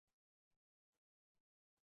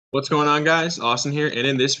What's going on, guys? Austin here, and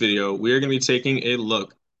in this video, we are going to be taking a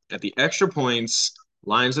look at the extra points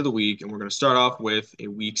lines of the week, and we're going to start off with a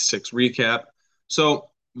week 6 recap. So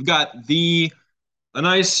we've got a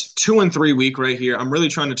nice 2 and 3 week right here. I'm really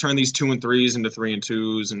trying to turn these 2 and 3s into 3 and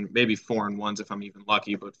 2s and maybe 4 and 1s if I'm even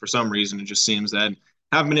lucky, but for some reason, it just seems that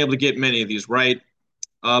I haven't been able to get many of these right.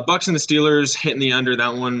 Bucks and the Steelers hitting the under.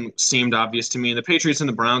 That one seemed obvious to me. And the Patriots and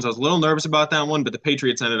the Browns, I was a little nervous about that one, but the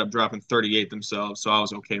Patriots ended up dropping 38 themselves, so I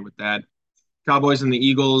was okay with that. Cowboys and the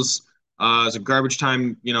Eagles, it was a garbage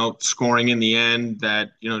time, scoring in the end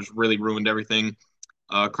that, just really ruined everything.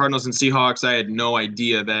 Cardinals and Seahawks, I had no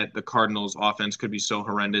idea that the Cardinals offense could be so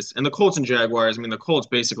horrendous. And the Colts and Jaguars, I mean, the Colts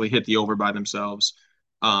basically hit the over by themselves.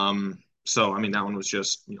 So, I mean, that one was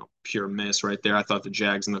just, pure miss right there. I thought the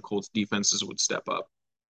Jags and the Colts defenses would step up.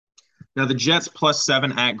 Now the Jets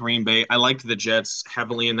 +7 at Green Bay. I liked the Jets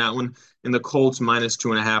heavily in that one. And the Colts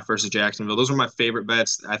 -2.5 versus Jacksonville. Those were my favorite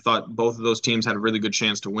bets. I thought both of those teams had a really good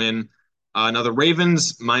chance to win. Now the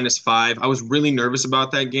Ravens -5. I was really nervous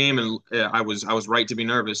about that game, and I was right to be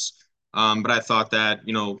nervous. But I thought that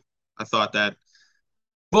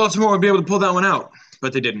Baltimore would be able to pull that one out,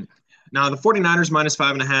 but they didn't. Now the 49ers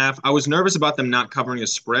 -5.5. I was nervous about them not covering a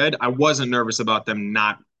spread. I wasn't nervous about them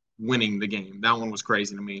not winning the game. That one was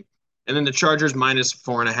crazy to me. And then the Chargers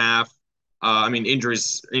 -4.5. I mean,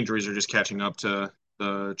 injuries are just catching up to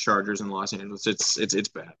the Chargers in Los Angeles. It's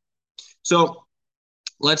bad. So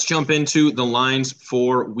let's jump into the lines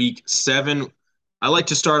for week 7. I like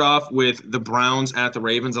to start off with the Browns at the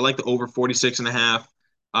Ravens. I like the over 46.5.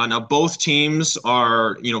 Now both teams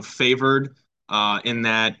are, favored in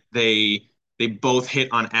that they both hit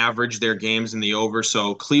on average their games in the over.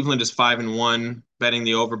 So Cleveland is 5-1 betting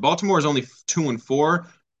the over. Baltimore is only 2-4,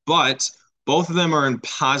 but both of them are in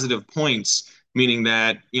positive points, meaning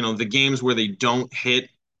that, the games where they don't hit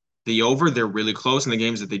the over, they're really close, and the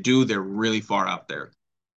games that they do, they're really far out there.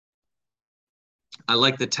 I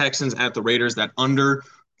like the Texans at the Raiders, that under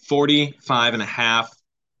 45.5.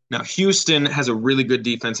 Now, Houston has a really good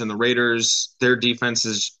defense, and the Raiders, their defense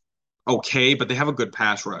is okay, but they have a good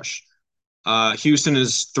pass rush. Houston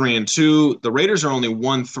is 3-2. The Raiders are only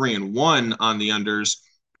 1-3-1 on the unders.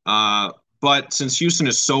 But since Houston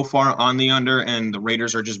is so far on the under and the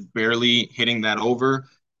Raiders are just barely hitting that over,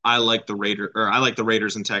 I like the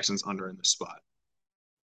Raiders and Texans under in this spot.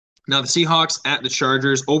 Now the Seahawks at the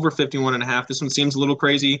Chargers over 51.5. This one seems a little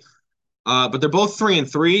crazy, but they're both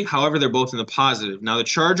 3-3. However, they're both in the positive. Now the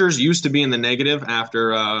Chargers used to be in the negative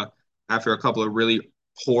after a couple of really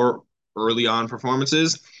poor early on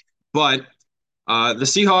performances, but the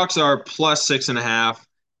Seahawks are +6.5,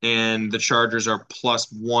 and the Chargers are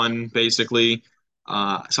 +1 basically.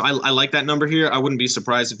 So I like that number here. I wouldn't be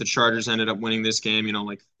surprised if the Chargers ended up winning this game,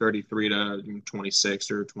 like 33-26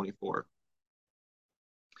 or 24.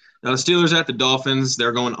 Now the Steelers at the Dolphins,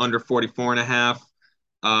 they're going under 44.5.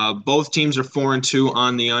 Both teams are 4-2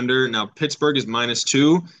 on the under. Now Pittsburgh is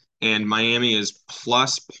 -2 and Miami is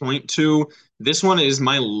 +0.2. This one is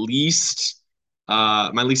my least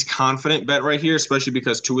confident bet right here, especially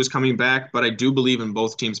because Tua is coming back. But I do believe in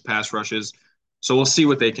both teams' pass rushes, so we'll see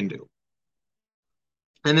what they can do.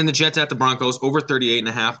 And then the Jets at the Broncos over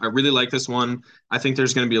 38.5. I really like this one. I think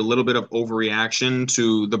there's going to be a little bit of overreaction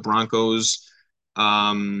to the Broncos.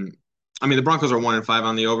 I mean, the Broncos are 1-5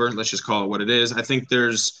 on the over. Let's just call it what it is. I think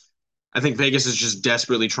Vegas is just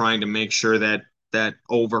desperately trying to make sure that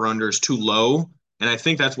over under is too low. And I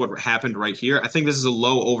think that's what happened right here. I think this is a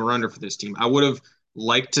low over under for this team. I would have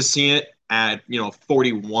liked to see it at,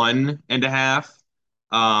 41.5.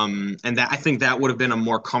 And I think that would have been a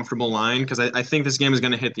more comfortable line because I think this game is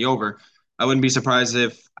going to hit the over. I wouldn't be surprised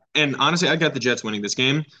and honestly, I got the Jets winning this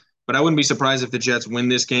game, but I wouldn't be surprised if the Jets win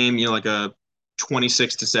this game, like a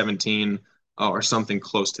 26-17 or something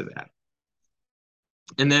close to that.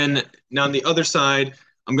 And then now on the other side,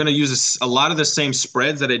 I'm going to use a lot of the same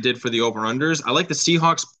spreads that I did for the over-unders. I like the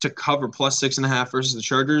Seahawks to cover +6.5 versus the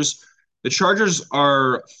Chargers. The Chargers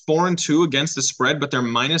are 4-2 against the spread, but they're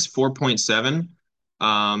 -4.7.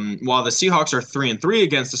 While the Seahawks are 3-3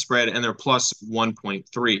 against the spread and they're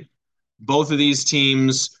 +1.3. Both of these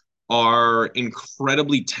teams are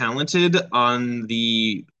incredibly talented on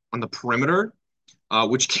the perimeter,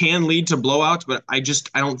 which can lead to blowouts, but I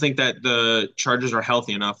don't think that the Chargers are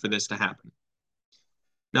healthy enough for this to happen.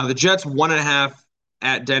 Now the Jets 1.5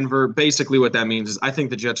 at Denver. Basically, what that means is I think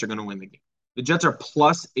the Jets are going to win the game. The Jets are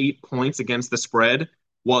 +8 points against the spread,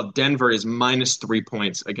 while Denver is -3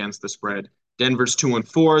 points against the spread. Denver's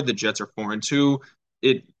 2-4. The Jets are 4-2.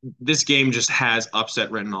 This game just has upset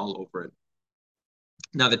written all over it.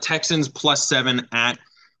 Now the Texans +7 at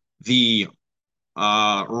the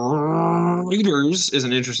Raiders is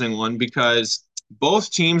an interesting one because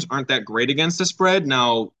both teams aren't that great against the spread.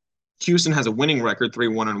 Now, Houston has a winning record,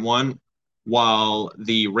 3-1-1, while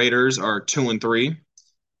the Raiders are 2-3.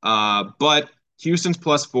 But Houston's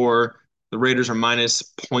 +4, the Raiders are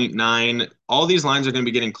 -0.9. All these lines are going to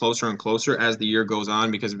be getting closer and closer as the year goes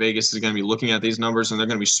on because Vegas is going to be looking at these numbers and they're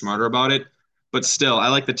going to be smarter about it. But still, I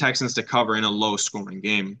like the Texans to cover in a low scoring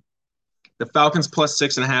game. The Falcons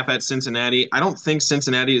 +6.5 at Cincinnati. I don't think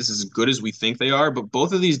Cincinnati is as good as we think they are, but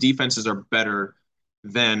both of these defenses are better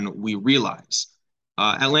than we realize.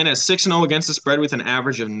 Atlanta is 6-0 against the spread with an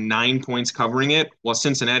average of 9 points covering it, while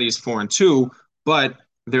Cincinnati is 4-2, but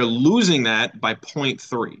they're losing that by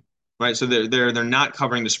 0.3, right? So they're not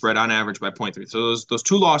covering the spread on average by 0.3. So those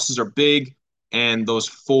two losses are big, and those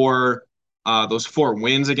four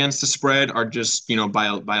wins against the spread are just by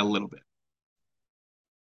a little bit.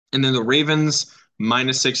 And then the Ravens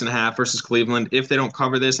 -6.5 versus Cleveland. If they don't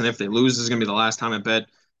cover this and if they lose, this is going to be the last time I bet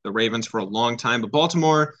the Ravens for a long time. But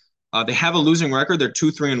Baltimore, they have a losing record. They're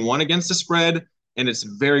 2-3-1 against the spread, and it's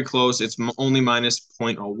very close. It's only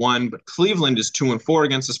 -0.01. But Cleveland is 2-4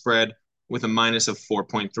 against the spread with a minus of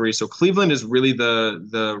 4.3. So Cleveland is really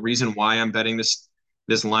the reason why I'm betting this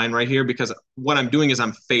line right here, because what I'm doing is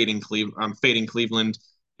I'm fading Cleveland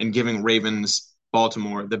and giving Ravens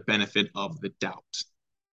Baltimore the benefit of the doubt.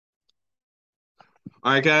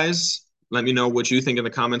 All right, guys, let me know what you think in the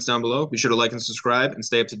comments down below. Be sure to like and subscribe and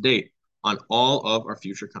stay up to date on all of our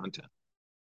future content.